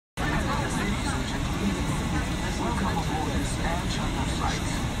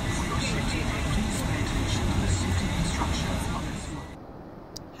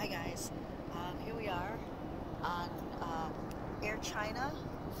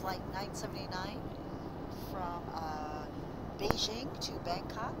flight 979 from Beijing to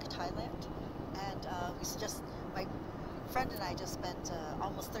Bangkok, Thailand, and my friend and I just spent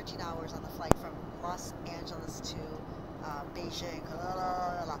almost 13 hours on the flight from Los Angeles to Beijing.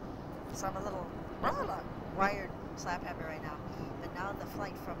 So I'm a little wired slap happy right now. But now the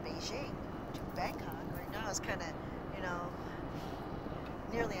flight from Beijing to Bangkok right now is kind of,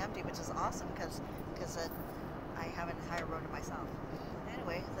 nearly empty, which is awesome because I have an entire row to myself.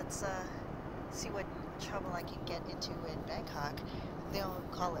 Anyway, let's see what trouble I can get into in Bangkok. They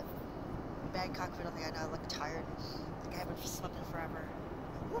don't call it Bangkok for nothing. I know I look tired. I haven't slept in forever.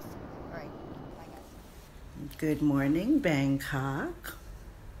 Woof. All right. Bye, guys. Good morning, Bangkok.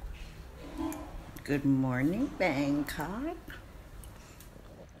 Good morning, Bangkok.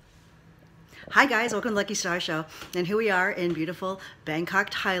 Hi guys, welcome to Lucky Starr Show. And here we are in beautiful Bangkok,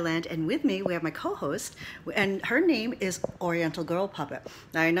 Thailand. And with me, we have my co-host, and her name is Oriental Girl Puppet.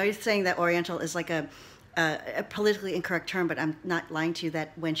 Now I know you're saying that Oriental is like a politically incorrect term, but I'm not lying to you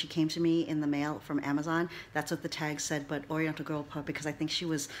that when she came to me in the mail from Amazon, that's what the tag said, but Oriental Girl Puppet, because I think she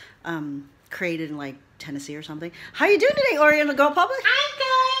was created in like Tennessee or something. How you doing today, Oriental Girl Puppet? I'm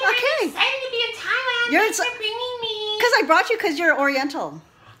good. Okay. I'm excited to be in Thailand. Thanks for bringing me. Because I brought you because you're Oriental.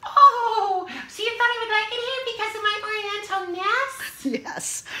 Oh, so you thought I would like it here because of my Orientalness?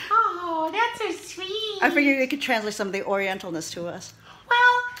 Yes. Oh, that's so sweet. I figured you could translate some of the Orientalness to us.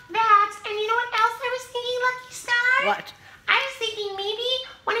 Well, that, and you know what else I was thinking, Lucky Star? What? I was thinking maybe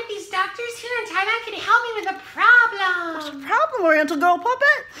one of these doctors here in Thailand could help me with a problem. What's the problem, Oriental Girl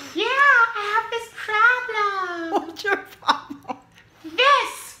Puppet? Yeah, I have this problem. What's your problem?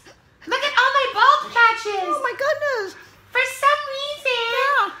 This! Look at all my bald patches. Oh my goodness. For some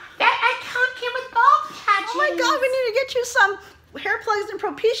reason, that I can't get with bald patches. Oh my God, we need to get you some hair plugs and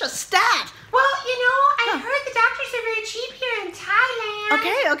Propecia stat. Well, I heard the doctors are very cheap here in Thailand.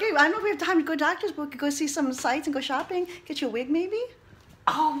 Okay. I don't know if we have time to go to doctors, but we could go see some sites and go shopping. Get you a wig, maybe?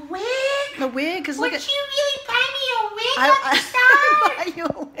 A wig? A wig, because look Would at... you really buy me a wig, Lucky Star? I'd buy you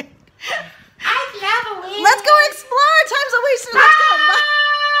a wig. I'd love a wig. Let's go explore. Time's a wasted. Let's go. Bye.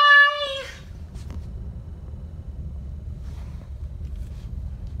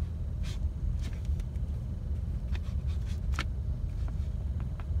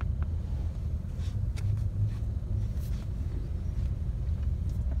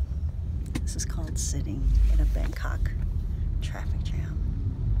 This is called sitting in a Bangkok traffic jam.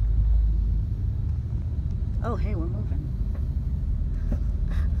 Oh, hey, we're moving.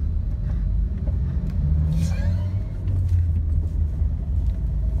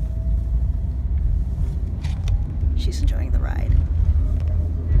 She's enjoying the ride.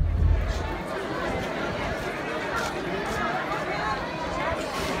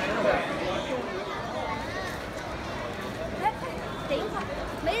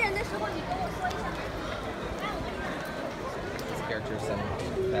 Characters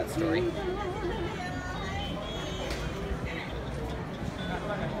in that story.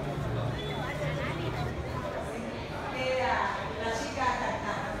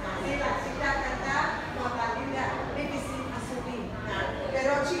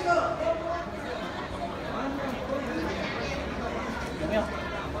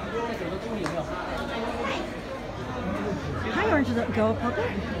 Hi, Orange Girl Puppet.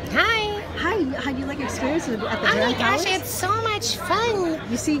 Hi. Hi, how do you like your experience at the Oh my Jam gosh, Palace? it's so much fun.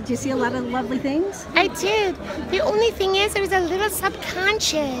 Do you see a lot of lovely things? I did. The only thing is, I was a little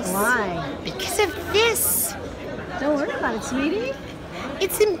subconscious. Why? Because of this. Don't worry about it, sweetie.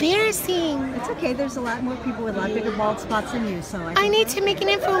 It's embarrassing. It's okay. There's a lot more people with a lot bigger bald spots than you, so I need to make an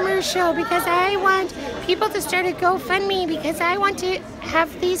infomercial because I want people to start a GoFundMe because I want to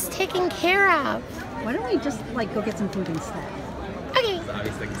have these taken care of. Why don't we just go get some food instead? Okay. It's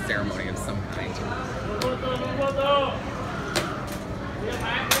obviously like a ceremony of some kind.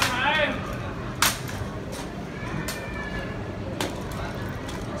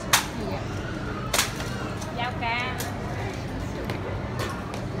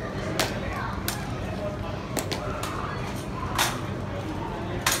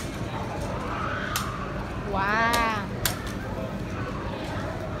 Wow.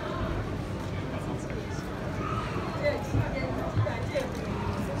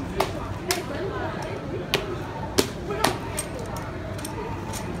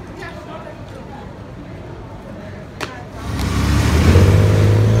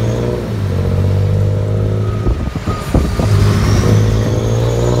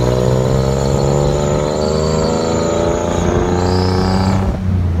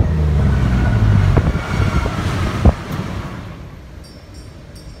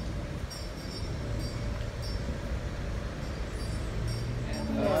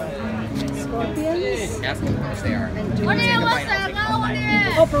 Ask them how much they are. And do Take a it. bite, I'll take a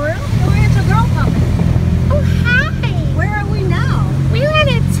bite. Oh, for real? Oriental Girl Puppet. Oh, hi. Where are we now? We're on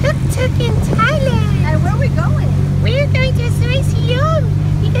a tuk-tuk in Thailand. And where are we going? We're going to Soy Siam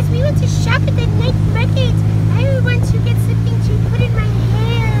because we want to shop at the night market. I want to get something to put in my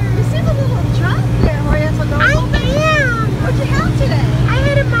hair. You seem a little drunk there, Oriental Girl I Puppet. am. What'd you have today? I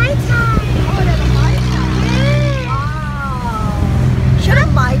had a Mai Tai. Oh, that's a Mai Tai. Yeah. Wow. Should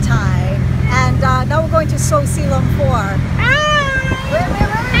have Mai Tai. And now we're going to Soy Siam 4. Wait.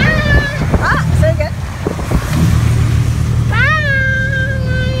 Say again.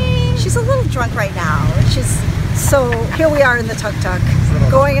 Bye. She's a little drunk right now. So here we are in the tuk-tuk, little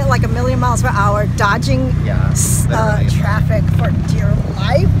going at like 1,000,000 miles per hour, dodging Yeah, literally. traffic for dear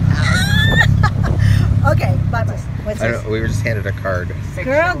life. Okay, bye-bye. What's I this? don't, we were just handed a card.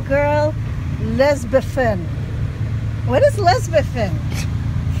 Girl, lesbian. What is lesbian?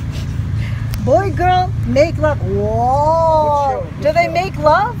 Boy, girl, make love. Whoa! Do they make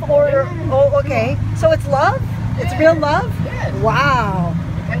love or? Oh, okay. So it's love? It's real love? Yes. Wow.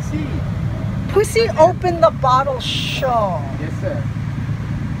 You can see. Pussy open the bottle show. Yes, sir.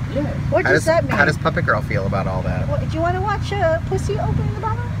 Yes. What does that mean? How does Puppet Girl feel about all that? What, do you want to watch Pussy opening the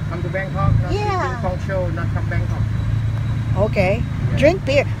bottle? Come to Bangkok. Not Yeah. Bangkok show. Not come Bangkok. Okay. Drink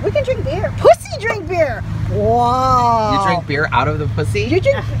beer. We can drink beer. Pussy drink beer. Wow. You drink beer out of the pussy? You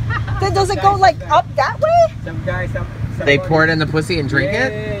drink. Then does it go like up that way? Some guy, some. They pour it in the pussy and drink yeah,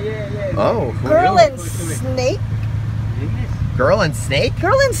 it? Yeah. Oh, Girl really? and snake. Yes. Girl and snake?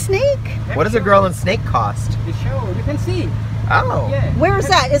 Girl and snake. What does a girl and snake cost? The show. You can see. Oh. Yeah. Where is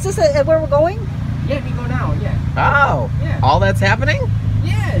that? Is this where we're going? Yeah, we go now. Yeah. Oh. Yeah. All that's happening?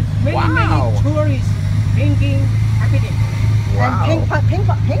 Yes. Many, Wow. many tourists drinking, happening. Wow. And ping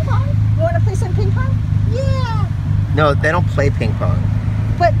pong. You want to play some ping pong? Yeah. No, they don't play ping pong.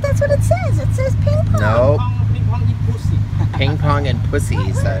 But that's what it says. It says ping pong. No. Ping pong eat pussy. Ping pong and pussy,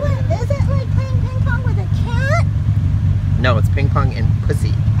 he said. Is it like playing ping pong with a cat? No, it's ping pong and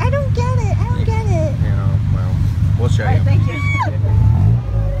pussy. I don't get it. Yeah, well, we'll show you. Thank you.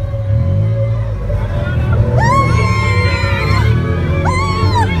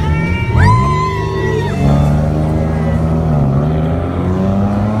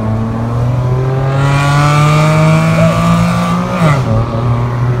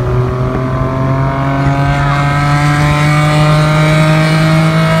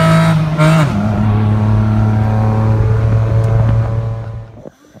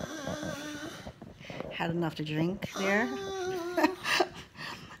 Had enough to drink there.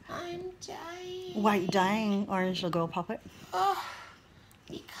 I'm dying. Why are you dying, Orange Girl Puppet? Oh,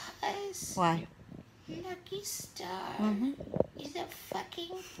 because Why? Lucky Starr Mm-hmm. is a fucking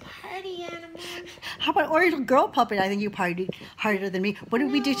party animal. How about Orange Girl Puppet? I think you partied harder than me. What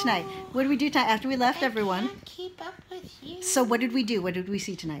did we do tonight? What did we do tonight after we left everyone? I can't keep up with you. So what did we do? What did we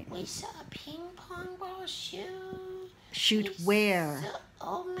see tonight? We saw a ping pong ball shoot. Shoot We where? saw-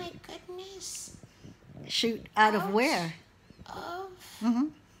 oh my goodness. Shoot out of where? Of Mm-hmm.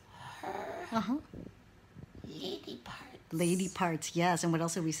 her Uh-huh. lady parts. Lady parts, yes. And what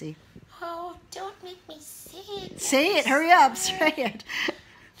else did we see? Oh, don't make me say it. Say it. Lucky Hurry up. Starr. Say it.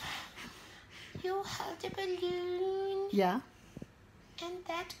 You held a balloon, Yeah. and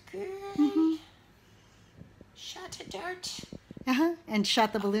that girl Mm-hmm. shot a dart Uh-huh. And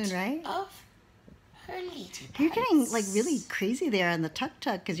shot the balloon, right? of her lady parts. You're getting like really crazy there on the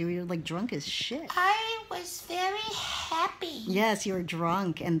tuk-tuk because you were like drunk as shit. I was very happy. Yes, you were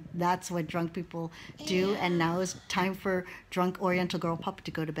drunk, and that's what drunk people do. And now it's time for drunk Oriental Girl Puppet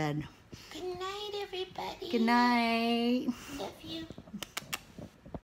to go to bed. Good night, everybody. Good night. Love you.